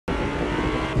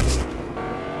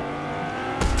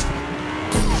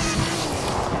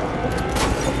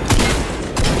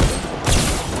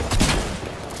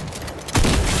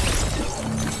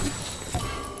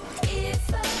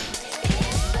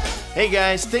Hey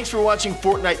guys, thanks for watching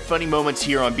Fortnite Funny Moments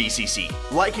here on BCC.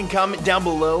 Like and comment down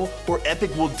below, or Epic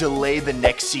will delay the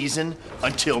next season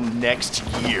until next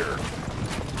year.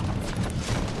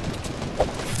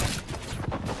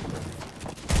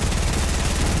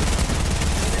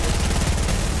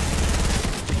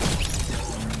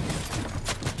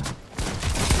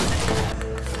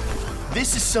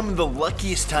 This is some of the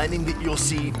luckiest timing that you'll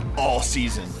see all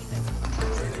season.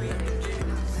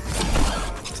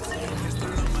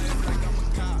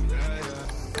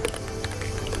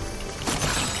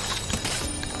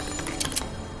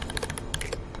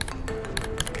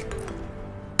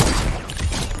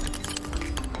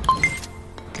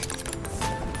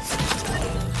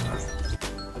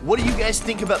 What do you guys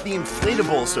think about the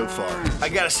inflate-a-bull so far? I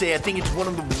gotta say, I think it's one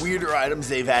of the weirder items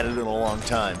they've added in a long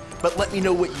time. But let me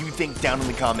know what you think down in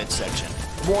the comments section.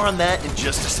 More on that in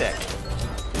just a sec.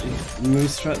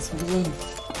 Moose strats for the win.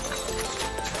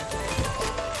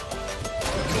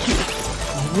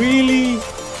 Really?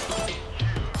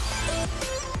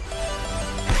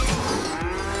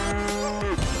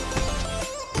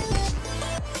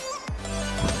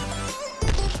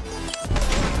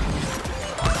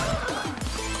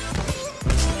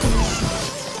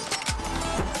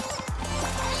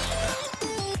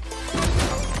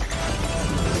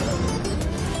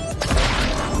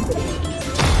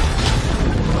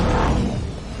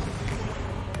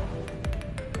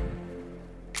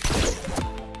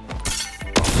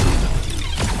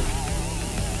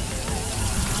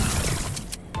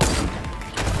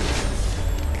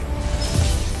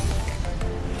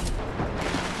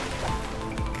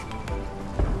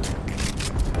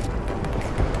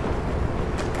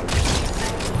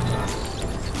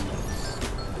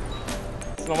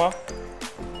 Nochmal.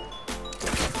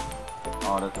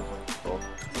 Oh, das ist so.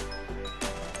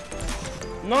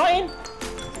 Nein!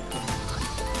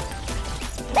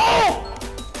 Oh!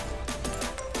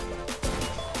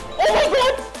 Oh my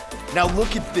god! Now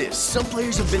look at this. Some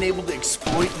players have been able to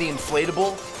exploit the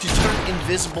inflatable to turn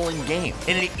invisible in game.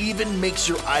 And it even makes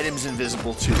your items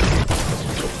invisible too.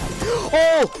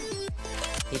 Oh!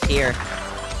 He's here.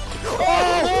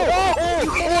 Oh!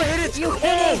 You hit it! You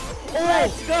hit it!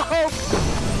 Let's go!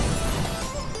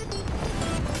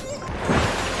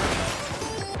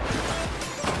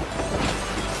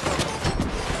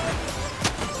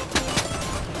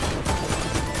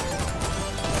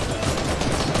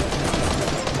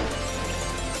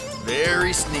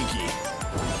 Very sneaky.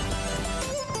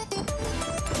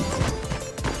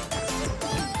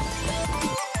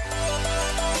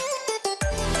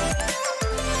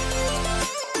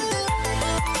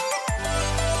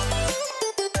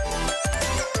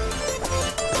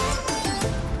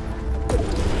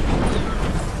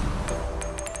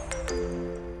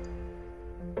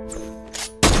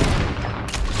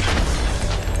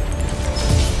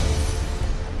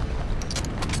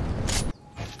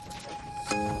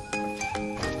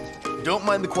 Don't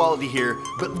mind the quality here,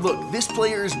 but look, this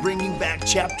player is bringing back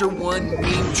Chapter 1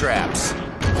 meme traps.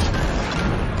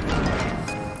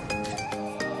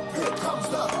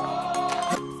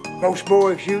 Most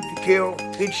boys shoot to kill,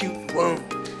 he'd shoot to wound.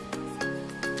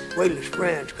 Wait till his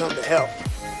friends come to help.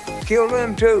 Kill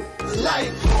them too.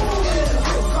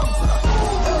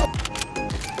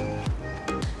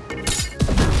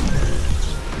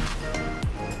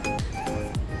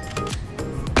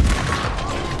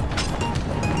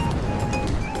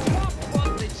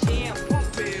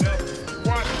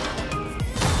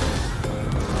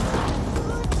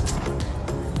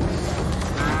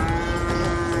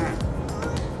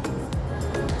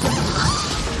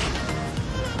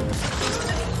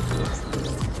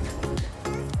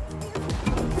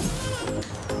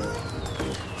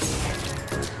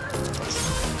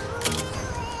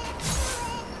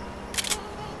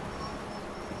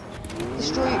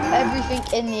 Destroy everything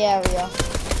in the area.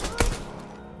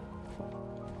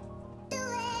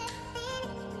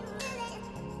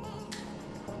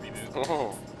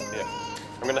 Oh, yeah.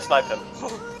 I'm gonna snipe him.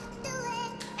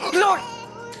 No!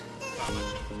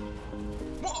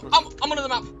 I'm under the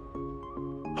map.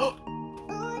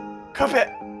 Cup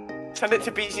it. Send it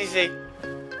to BCC.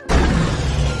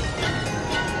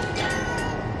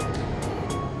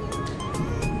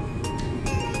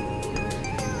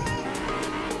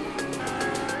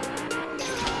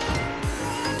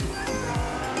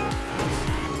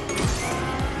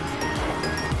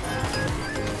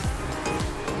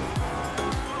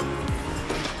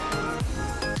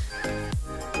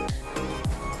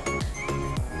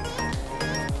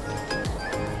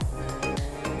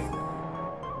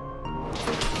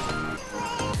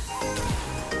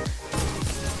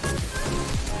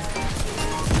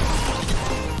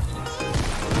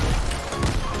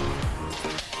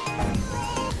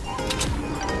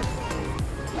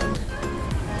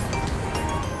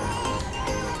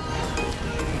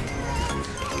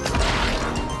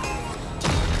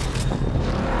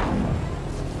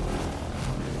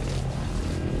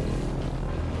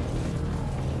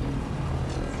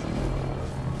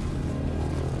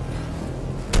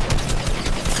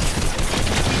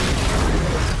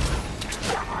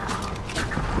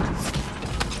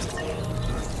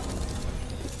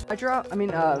 drop? I mean,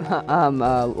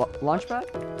 launchpad?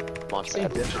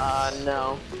 Launchpad.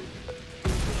 No.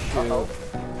 Uh-oh.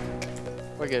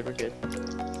 We're good, we're good.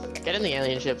 Get in the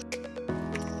alien ship.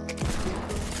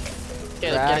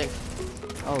 Caleb, get in.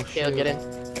 Oh, shoot. Caleb, get in.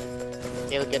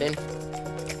 Caleb, get in.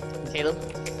 Caleb.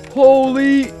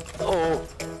 Holy! Oh.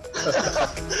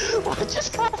 What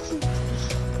just happened?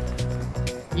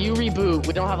 You reboot.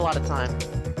 We don't have a lot of time.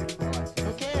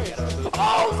 Okay.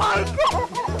 Oh my god!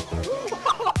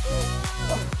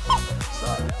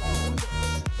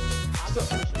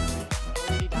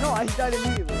 No, I died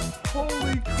immediately.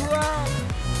 Holy crap!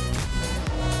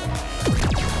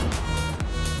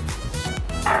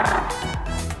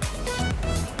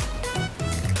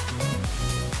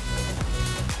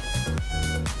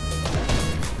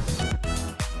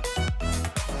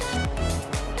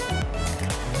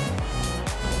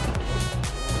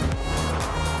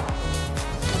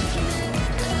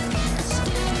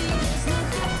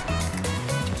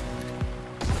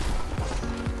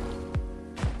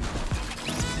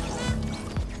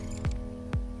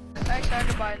 I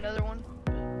could buy another one.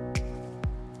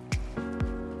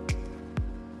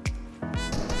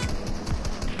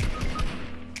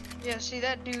 Yeah, see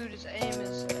that dude's aim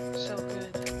is so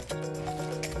good.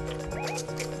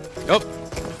 Nope.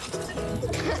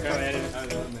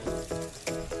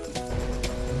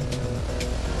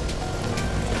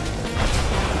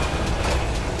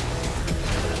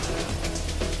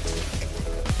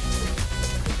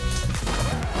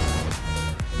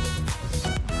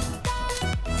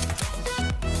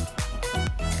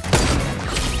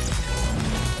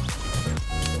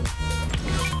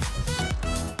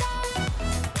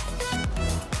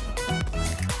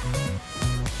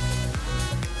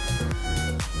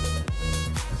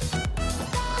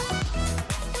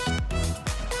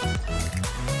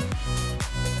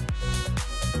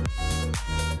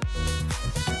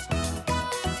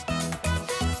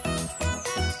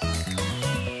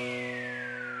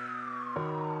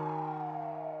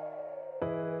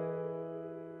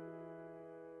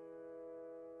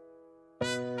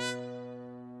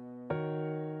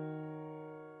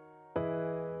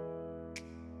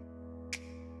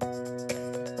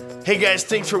 Hey guys,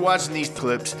 thanks for watching these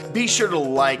clips. Be sure to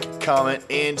like, comment,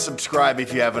 and subscribe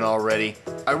if you haven't already.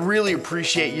 I really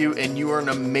appreciate you, and you are an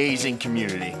amazing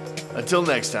community. Until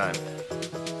next time.